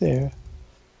type it there.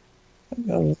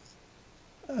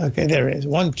 Okay, there it is.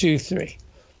 1, 2, 3.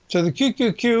 So the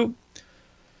QQQ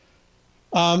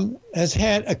has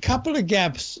had a couple of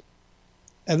gaps.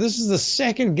 And this is the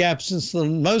second gap since the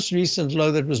most recent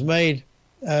low that was made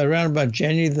around about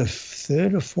January the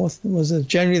 3rd or 4th. Was it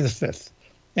January the 5th?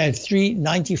 At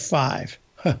 395.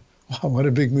 Wow, what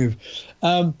a big move.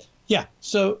 Yeah,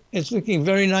 so it's looking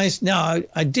very nice. Now,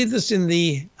 I did this in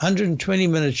the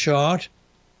 120-minute chart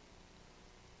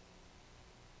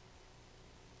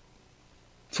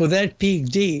for that peak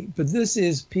D, but this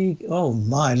is peak, oh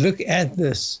my, look at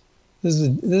this. This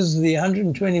is the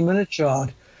 120-minute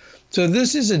chart. So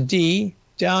this is a D,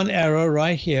 down arrow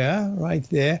right here, right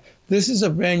there. This is a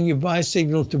brand new buy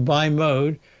signal to buy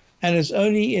mode. And it's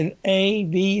only in A,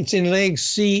 B, it's in leg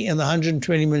C in the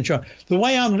 120-minute chart. The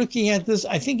way I'm looking at this,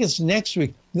 I think it's next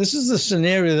week. This is the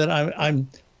scenario that I'm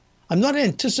not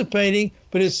anticipating,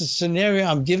 but it's a scenario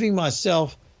I'm giving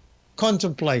myself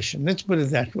contemplation. Let's put it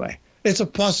that way. It's a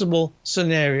possible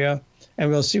scenario,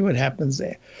 and we'll see what happens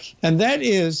there. And that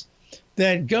is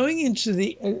that going into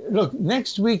the, look,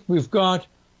 next week we've got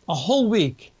a whole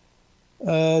week,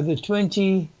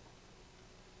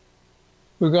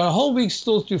 We've got a whole week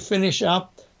still to finish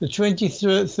up, the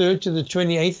 23rd to the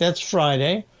 28th, that's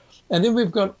Friday. And then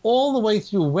we've got all the way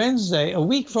through Wednesday, a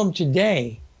week from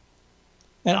today.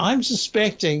 And I'm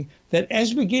suspecting that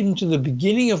as we get into the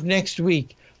beginning of next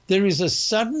week, there is a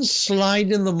sudden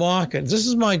slide in the market. This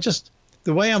is just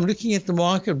the way I'm looking at the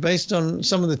market based on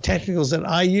some of the technicals that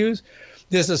I use.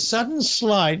 There's a sudden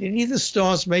slide. It either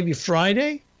starts maybe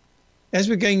Friday, as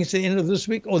we're going into the end of this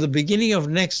week, or the beginning of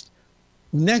next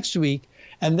week.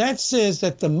 And that says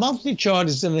that the monthly chart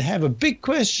is going to have a big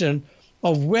question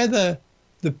of whether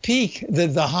the peak,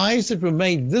 the highs that were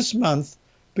made this month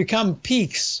become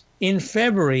peaks in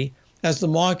February as the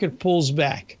market pulls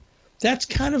back. That's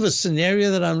kind of a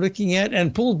scenario that I'm looking at.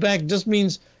 And pulled back just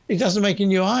means it doesn't make a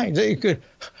new high.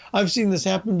 I've seen this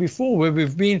happen before where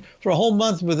we've been for a whole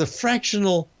month with a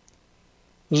fractional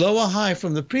lower high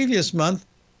from the previous month.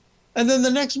 And then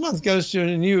the next month goes to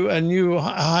a new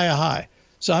higher high.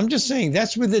 So I'm just saying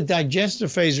that's where the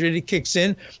digestive phase really kicks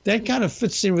in. That kind of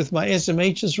fits in with my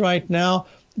SMHs right now,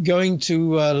 going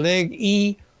to leg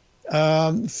E.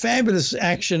 Fabulous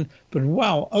action, but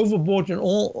wow, overbought in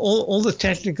all the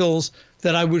technicals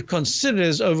that I would consider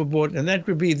as overbought, and that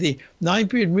would be the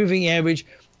 9-period moving average,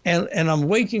 and I'm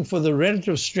waiting for the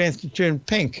relative strength to turn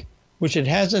pink, which it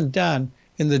hasn't done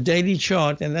in the daily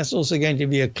chart, and that's also going to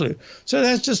be a clue. So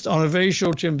that's just on a very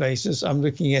short-term basis. I'm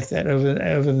looking at that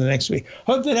over the next week.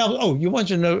 Hope that helps. Oh, you want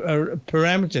to know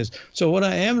parameters. So what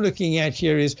I am looking at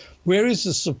here is where is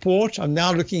the support? I'm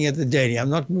now looking at the daily.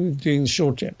 I'm not doing the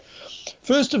short-term.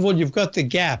 First of all, you've got the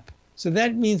gap. So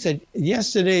that means that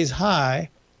yesterday's high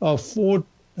of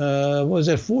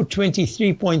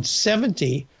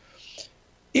 423.70.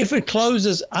 If it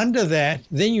closes under that,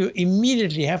 then you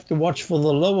immediately have to watch for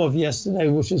the low of yesterday,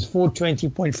 which is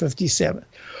 420.57.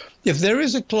 If there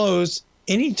is a close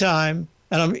anytime,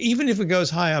 and even if it goes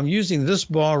high, I'm using this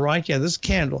bar right here, this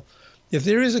candle. If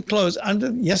there is a close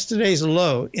under yesterday's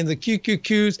low in the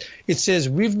QQQs, it says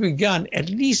we've begun at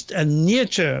least a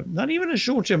near-term, not even a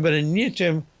short-term, but a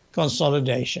near-term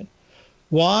consolidation.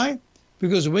 Why?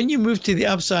 Because when you move to the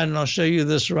upside, and I'll show you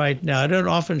this right now, I don't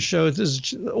often show it. This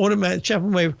is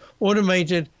Chapman Wave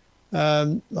automated.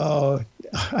 I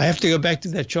have to go back to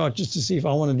that chart just to see if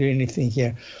I want to do anything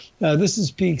here. This is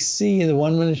peak C in the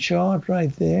 1-minute chart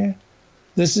right there.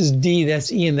 This is D,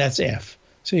 that's E, and that's F.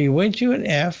 So you went to an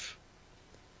F,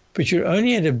 but you're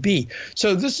only at a B.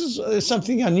 So this is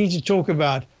something I need to talk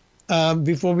about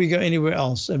before we go anywhere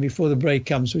else and before the break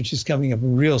comes, which is coming up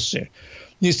real soon.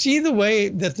 You see the way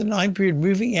that the 9-period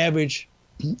moving average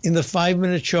in the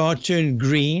 5-minute chart turned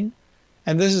green,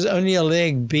 and this is only a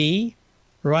leg B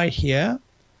right here.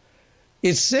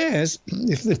 It says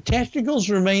if the technicals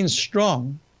remain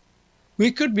strong,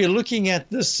 we could be looking at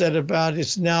this at about,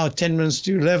 it's now 10 minutes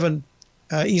to 11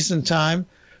 Eastern time.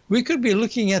 We could be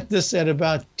looking at this at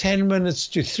about 10 minutes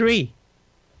to 3,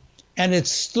 and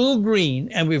it's still green,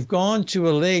 and we've gone to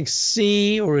a leg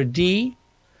C or a D.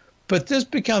 But this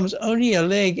becomes only a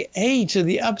leg A to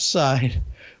the upside.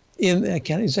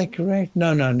 Is that correct?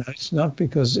 No, it's not,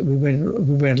 because we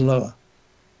went lower.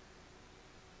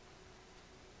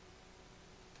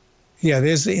 Yeah,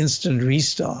 there's the instant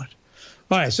restart.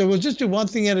 All right, so we'll just do one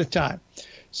thing at a time.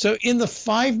 So in the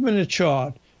 5-minute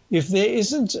chart, if there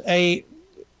isn't a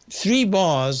 3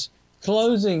 bars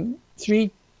closing 3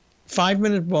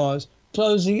 5-minute bars,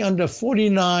 closing under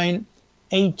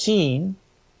 49.18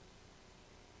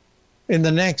 in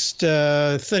the next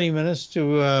 30 minutes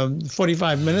to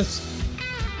 45 minutes,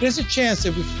 there's a chance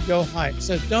that we could go higher.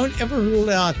 So don't ever rule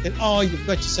out that, oh, you've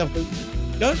got yourself a...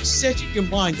 Don't set in your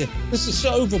mind that this is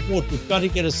so overbought, we've got to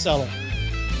get a sell-off.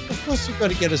 Of course you've got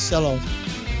to get a sell-off.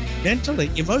 Mentally,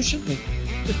 emotionally.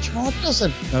 The chart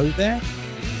doesn't know that.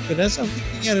 But as I'm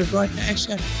looking at it right now,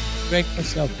 actually, I break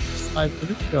myself 5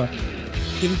 minutes ago.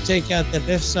 Didn't take out that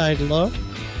left side low.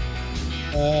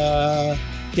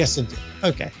 Yes, it did.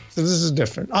 Okay. So this is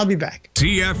different. I'll be back.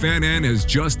 TFNN has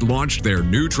just launched their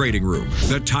new trading room,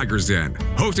 the Tiger's Den.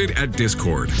 Hosted at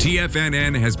Discord,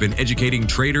 TFNN has been educating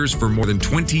traders for more than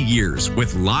 20 years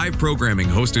with live programming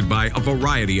hosted by a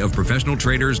variety of professional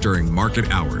traders during market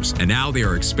hours. And now they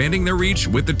are expanding their reach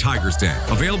with the Tiger's Den,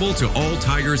 available to all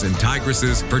tigers and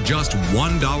tigresses for just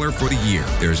 $1 for the year.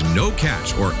 There's no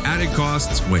catch or added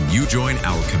costs when you join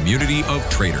our community of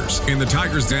traders. In the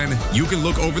Tiger's Den, you can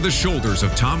look over the shoulders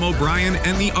of Tom O'Brien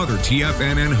and the other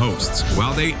TFNN hosts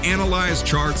while they analyze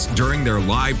charts during their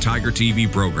live Tiger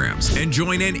TV programs, and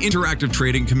join an interactive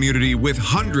trading community with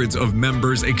hundreds of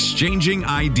members exchanging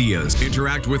ideas.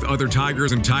 Interact with other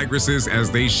tigers and tigresses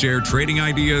as they share trading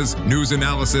ideas, news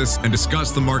analysis, and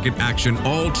discuss the market action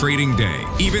all trading day,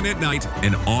 even at night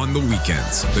and on the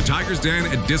weekends. The Tiger's Den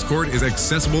at Discord is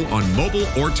accessible on mobile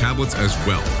or tablets as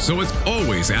well, so it's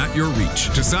always at your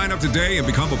reach. To sign up today and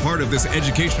become a part of this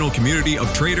educational community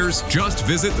of traders, just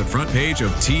visit the front page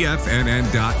of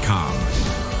TFNN.com.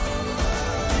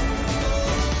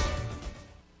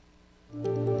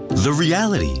 The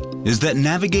reality is that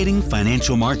navigating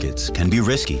financial markets can be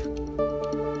risky.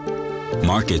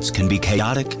 Markets can be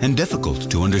chaotic and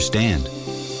difficult to understand.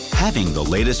 Having the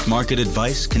latest market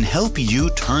advice can help you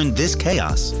turn this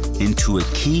chaos into a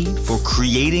key for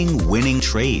creating winning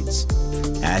trades.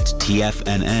 At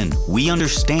TFNN, we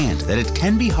understand that it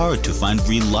can be hard to find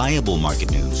reliable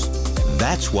market news.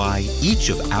 That's why each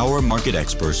of our market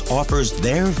experts offers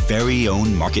their very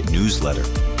own market newsletter,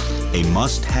 a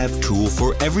must-have tool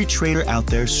for every trader out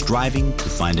there striving to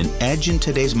find an edge in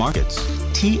today's markets.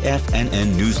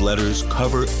 TFNN newsletters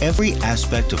cover every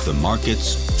aspect of the markets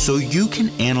so you can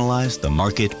analyze the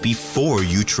market before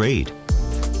you trade.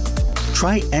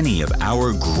 Try any of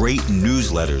our great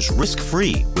newsletters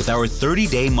risk-free with our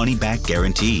 30-day money-back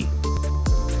guarantee.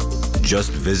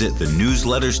 Just visit the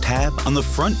Newsletters tab on the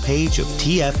front page of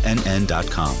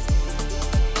TFNN.com.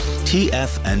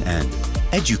 TFNN,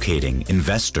 educating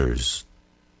investors.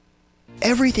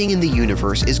 Everything in the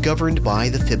universe is governed by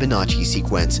the Fibonacci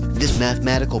sequence. This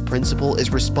mathematical principle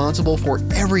is responsible for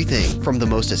everything from the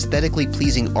most aesthetically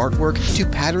pleasing artwork to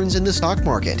patterns in the stock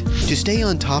market. To stay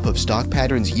on top of stock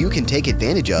patterns you can take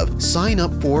advantage of, sign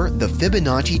up for the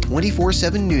Fibonacci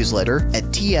 24/7 newsletter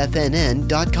at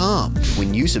TFNN.com.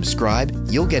 When you subscribe,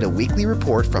 you'll get a weekly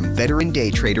report from veteran day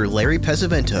trader Larry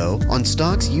Pesavento on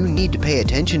stocks you need to pay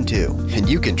attention to. And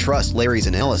you can trust Larry's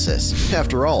analysis.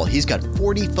 After all, he's got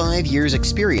 45 years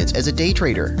experience as a day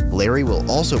trader. Larry will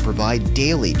also provide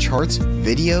daily charts,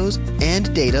 videos,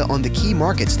 and data on the key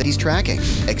markets that he's tracking.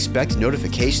 Expect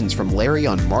notifications from Larry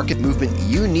on market movement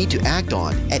you need to act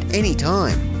on at any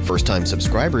time. First-time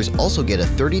subscribers also get a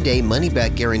 30-day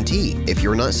money-back guarantee. If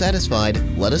you're not satisfied,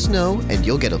 let us know and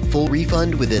you'll get a full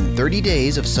refund within 30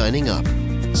 days of signing up.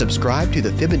 Subscribe to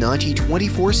the Fibonacci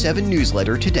 24/7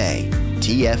 newsletter today.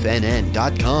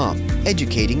 TFNN.com,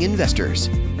 educating investors.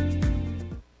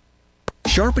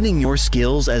 Sharpening your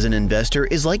skills as an investor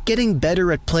is like getting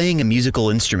better at playing a musical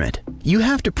instrument. You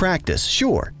have to practice,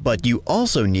 sure, but you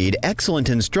also need excellent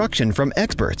instruction from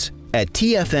experts. At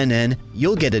TFNN,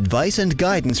 you'll get advice and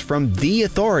guidance from the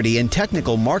authority in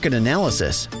technical market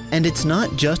analysis. And it's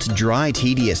not just dry,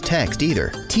 tedious text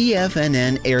either.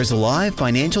 TFNN airs live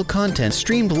financial content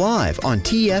streamed live on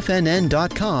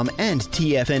TFNN.com and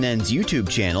TFNN's YouTube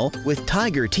channel with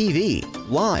Tiger TV,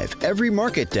 live every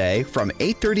market day from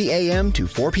 8:30 a.m. to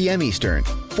 4 p.m. Eastern,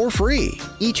 for free.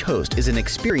 Each host is an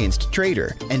experienced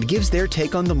trader and gives their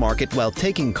take on the market while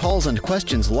taking calls and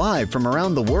questions live from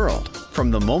around the world.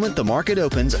 From the moment the market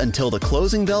opens until the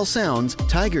closing bell sounds,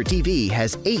 Tiger TV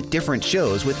has 8 different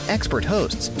shows with expert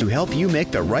hosts to help you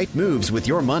make the right moves with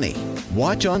your money.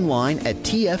 Watch online at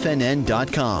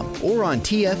TFNN.com or on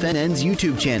TFNN's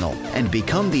YouTube channel and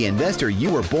become the investor you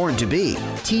were born to be.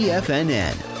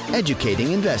 TFNN,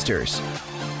 educating investors.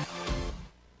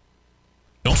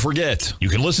 Don't forget, you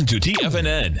can listen to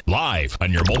TFNN live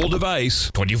on your mobile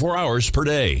device 24 hours per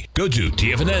day. Go to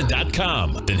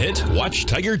TFNN.com, then hit Watch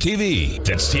Tiger TV.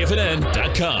 That's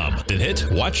TFNN.com, then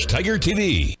hit Watch Tiger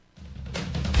TV.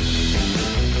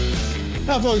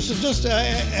 Now, folks, so just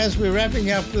as we're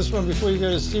wrapping up this one, before you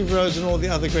go to Steve Rhodes and all the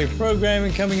other great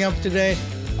programming coming up today,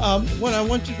 what I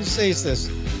want you to say is this.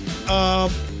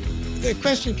 The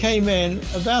question came in,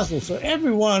 Basil, for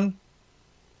everyone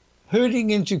herding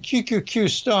into QQQ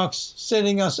stocks,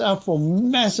 setting us up for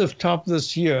massive top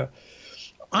this year.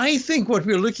 I think what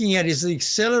we're looking at is the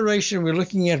acceleration we're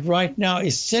looking at right now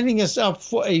is setting us up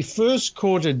for a first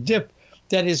quarter dip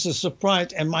that is a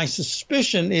surprise. And my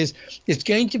suspicion is it's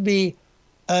going to be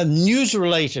news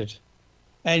related.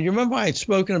 And you remember I had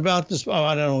spoken about this,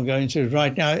 I don't want to go into it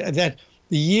right now, that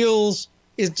the yields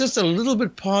is just a little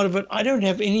bit part of it. I don't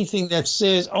have anything that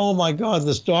says, oh my God,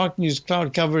 this dark news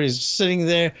cloud cover is sitting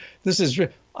there.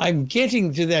 I'm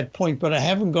getting to that point, but I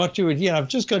haven't got to it yet. I've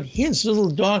just got hints, little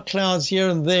dark clouds here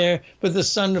and there, but the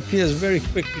sun appears very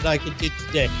quickly like it did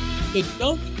today. But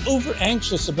don't be over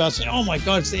anxious about saying, oh my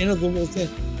God, it's the end of the world thing.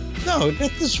 No,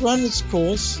 let this run its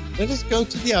course. Let us go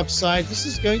to the upside. This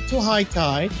is going to high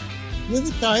tide. When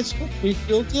the tide's complete,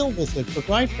 we'll deal with it. But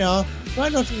right now, try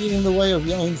not to get in the way of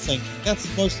your own thinking. That's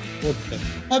the most important thing.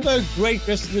 Have a great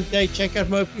rest of the day. Check out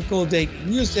my opening call date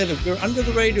newsletter. We're under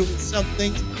the radar with some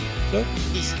things. So,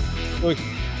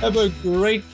 have a great